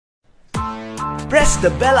press the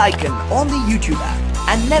bell icon on the YouTube app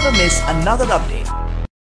and never miss another update.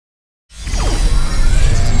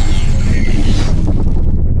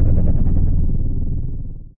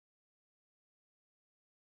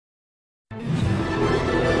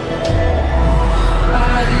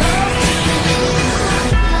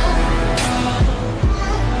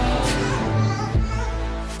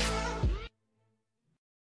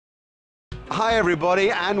 Hi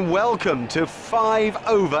everybody and welcome to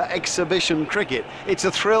 5-over exhibition cricket. It's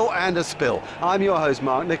a thrill and a spill. I'm your host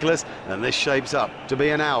Mark Nicholas and this shapes up to be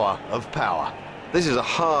an hour of power. This is a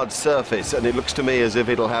hard surface and it looks to me as if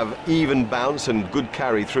it'll have even bounce and good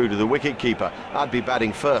carry through to the wicket-keeper. I'd be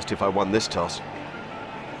batting first if I won this toss.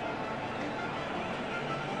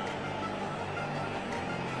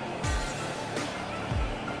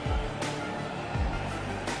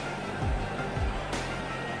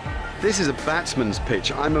 This is a batsman's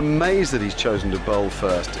pitch. I'm amazed that he's chosen to bowl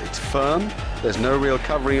first. It's firm, there's no real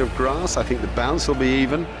covering of grass. I think the bounce will be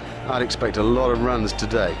even. I'd expect a lot of runs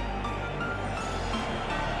today.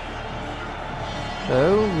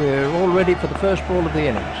 So we're all ready for the first ball of the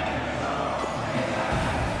innings.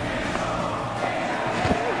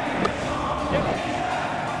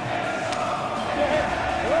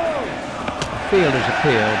 Fielders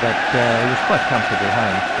appeal, but he was quite comfortably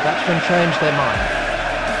home. The batsmen changed their mind.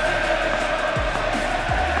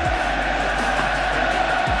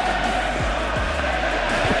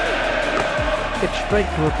 It's straight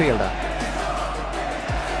to a fielder.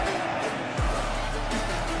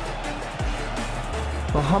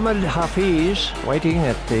 Mohammad Hafiz waiting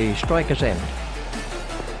at the striker's end.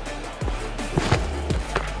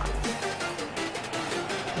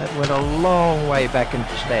 That went a long way back into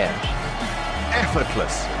the stands.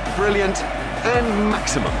 Effortless, brilliant and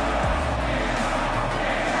maximum.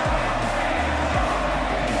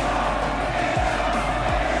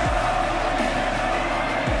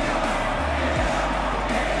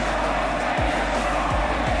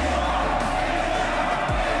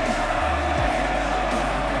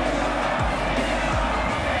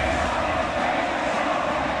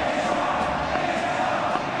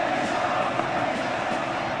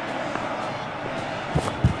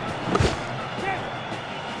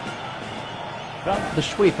 The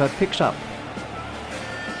sweeper picks up.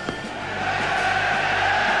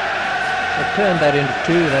 They turned that into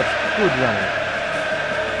two. That's good running.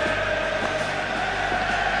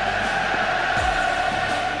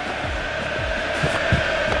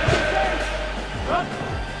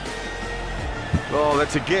 Oh,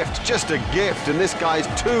 that's a gift, just a gift, and this guy's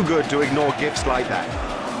too good to ignore gifts like that.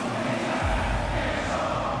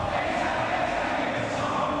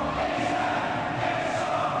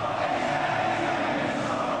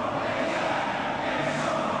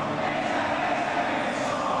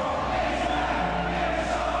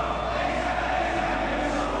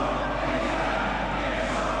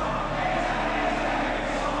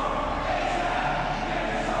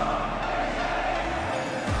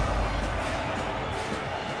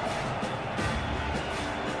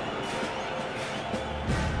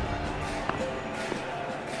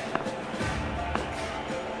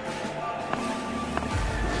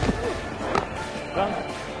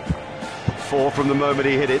 Four from the moment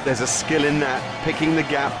he hit it. There's a skill in that. Picking the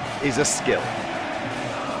gap is a skill.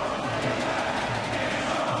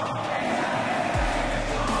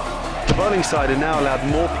 The bowling side are now allowed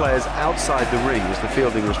more players outside the ring as the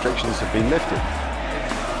fielding restrictions have been lifted.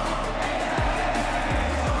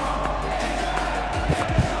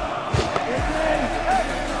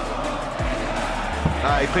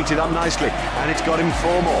 He picked it up nicely and it's got him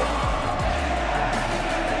 4 more.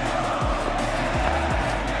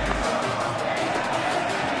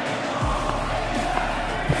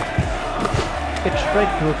 It's straight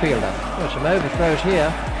to a fielder. There's some overthrows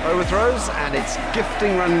here. Overthrows, and it's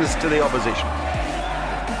gifting runs to the opposition.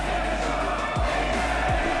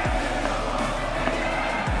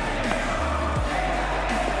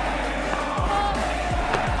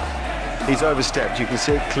 He's overstepped, you can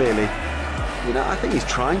see it clearly. You know, I think he's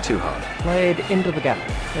trying too hard. Played into the gap.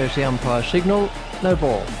 There's the umpire's signal. No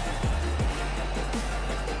ball.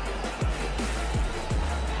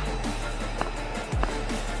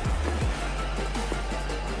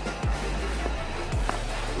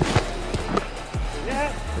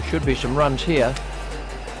 There should be some runs here.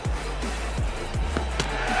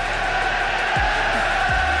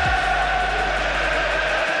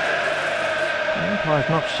 The umpire's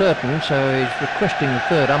not certain, so he's requesting the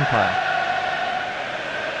third umpire.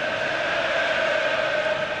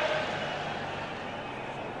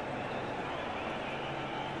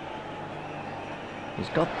 He's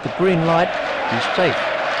got the green light. He's safe.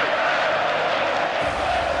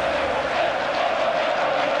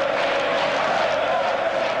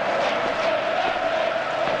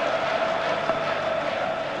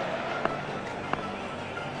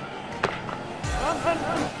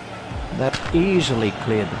 That easily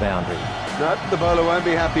cleared the boundary. No, the bowler won't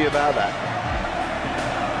be happy about that.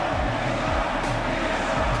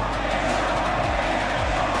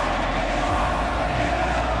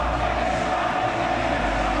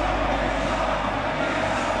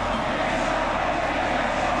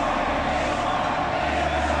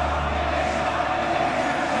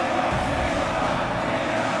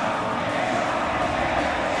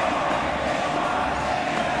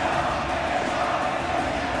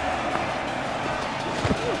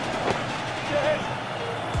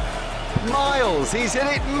 Miles, he's hit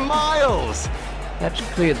it miles. That's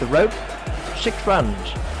cleared the rope. 6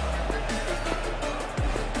 runs.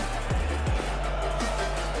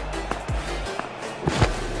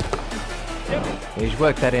 He's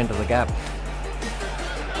worked that into the gap.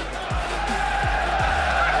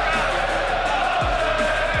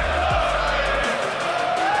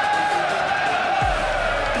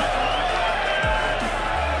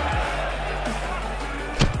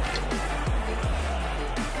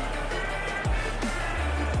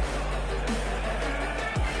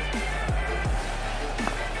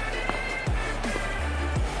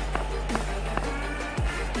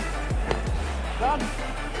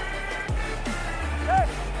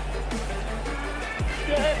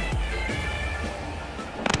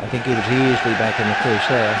 I think he was easily back in the crease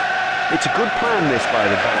there. It's a good plan, this, by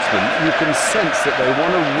the batsman. You can sense that they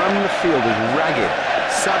want to run the fielders ragged.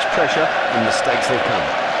 Such pressure and mistakes will come.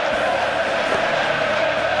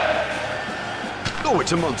 Oh,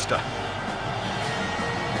 it's a monster.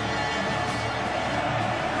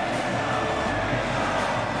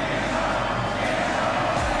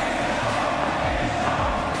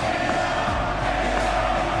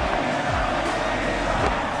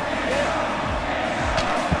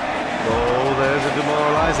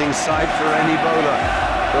 Demoralising sight for any bowler.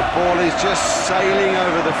 The ball is just sailing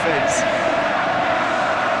over the fence.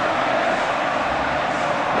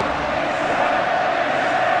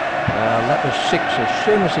 That was 6 as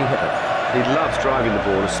soon as he hit it. He loves driving the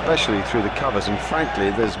ball, especially through the covers, and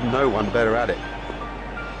frankly, there's no one better at it.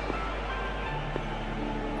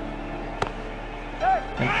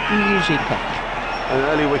 An easy catch. An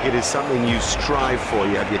early wicket is something you strive for.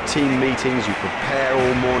 You have your team meetings, you prepare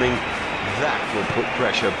all morning. That will put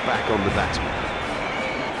pressure back on the batsman.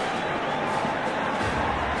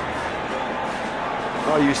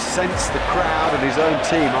 Oh, you sense the crowd and his own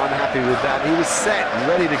team aren't happy with that. He was set and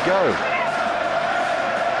ready to go.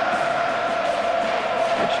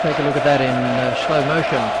 Let's take a look at that in slow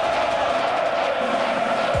motion.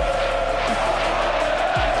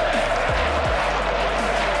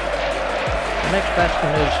 The next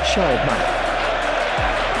batsman is Shoaib Malik.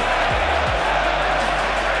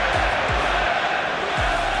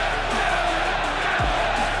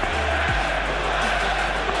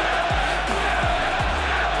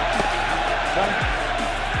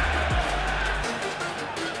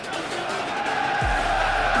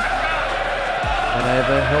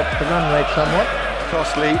 Help the run rate somewhat.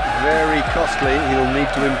 Costly, very costly. He'll need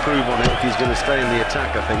to improve on it if he's going to stay in the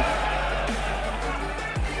attack, I think.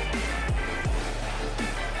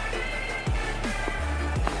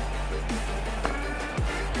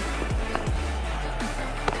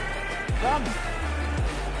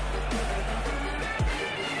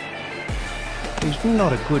 He's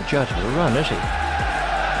not a good judge of a run, is he?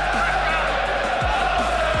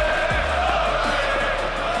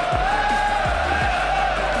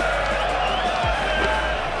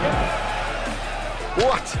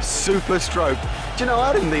 What super stroke. Do you know,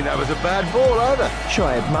 I didn't think that was a bad ball either.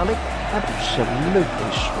 Shoaib Malik absolutely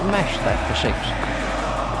smashed that for 6.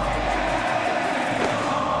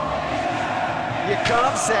 You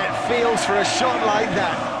can't set fields for a shot like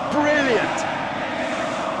that. Brilliant.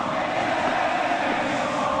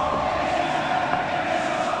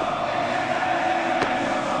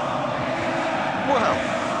 Well,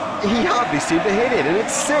 he hardly seemed to hit it, and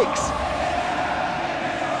it's 6.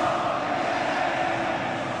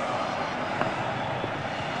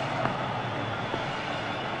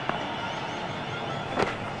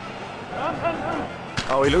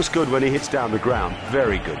 Oh, he looks good when he hits down the ground.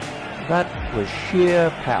 Very good. That was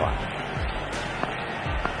sheer power.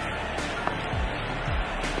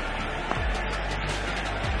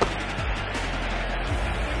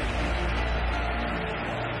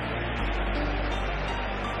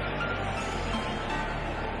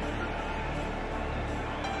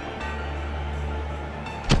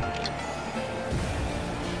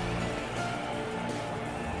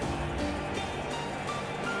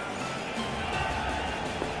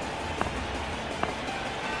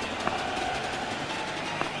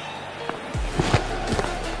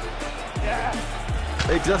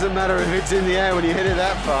 It doesn't matter if it's in the air when you hit it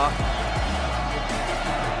that far.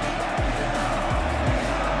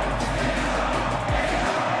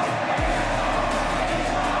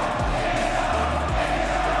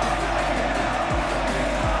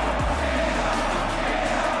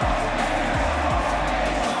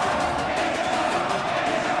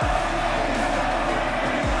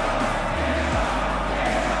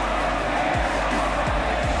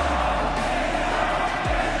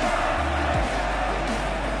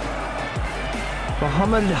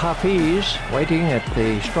 Mohammed Hafiz waiting at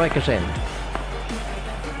the striker's end.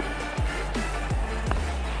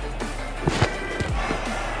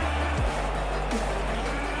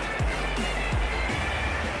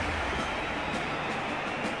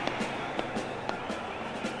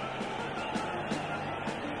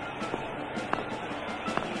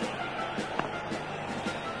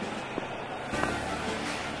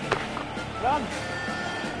 Run!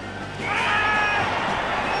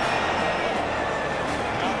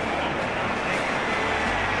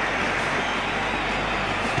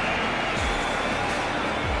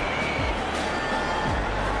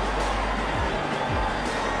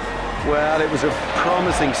 Well, it was a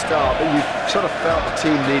promising start, but you sort of felt the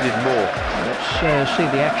team needed more. Let's see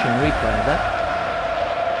the action replay of that.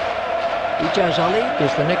 Ijaz Ali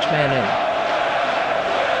is the next man in.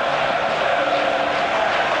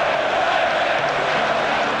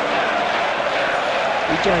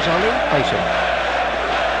 Ijaz Ali facing.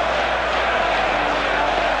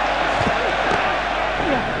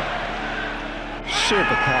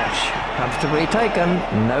 Super catch. Comfortably taken.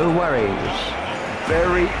 No worries.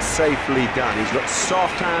 Very safely done. He's got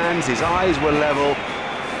soft hands, his eyes were level,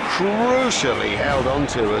 crucially held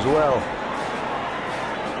onto as well.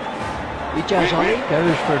 Ijaz Ali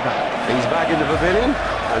goes for a duck. He's back in the pavilion,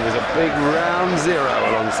 and there's a big round 0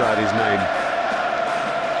 alongside his name.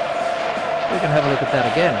 We can have a look at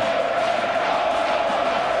that again.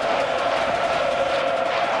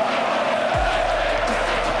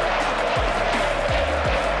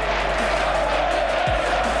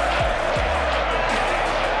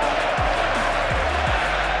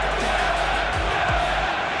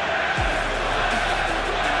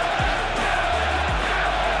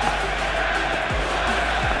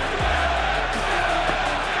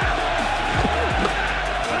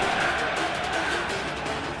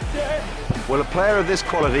 Well, a player of this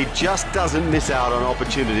quality just doesn't miss out on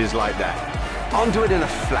opportunities like that. Onto it in a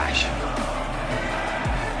flash.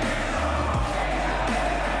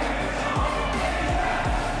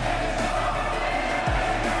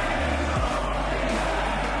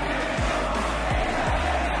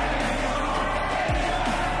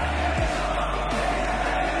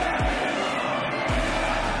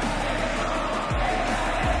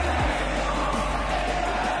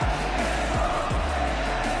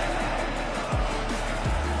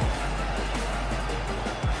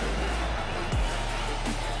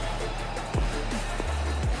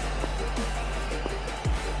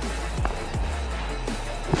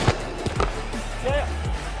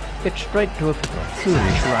 It's straight to a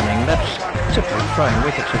foolish running. That's simply throwing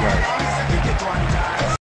wickets away.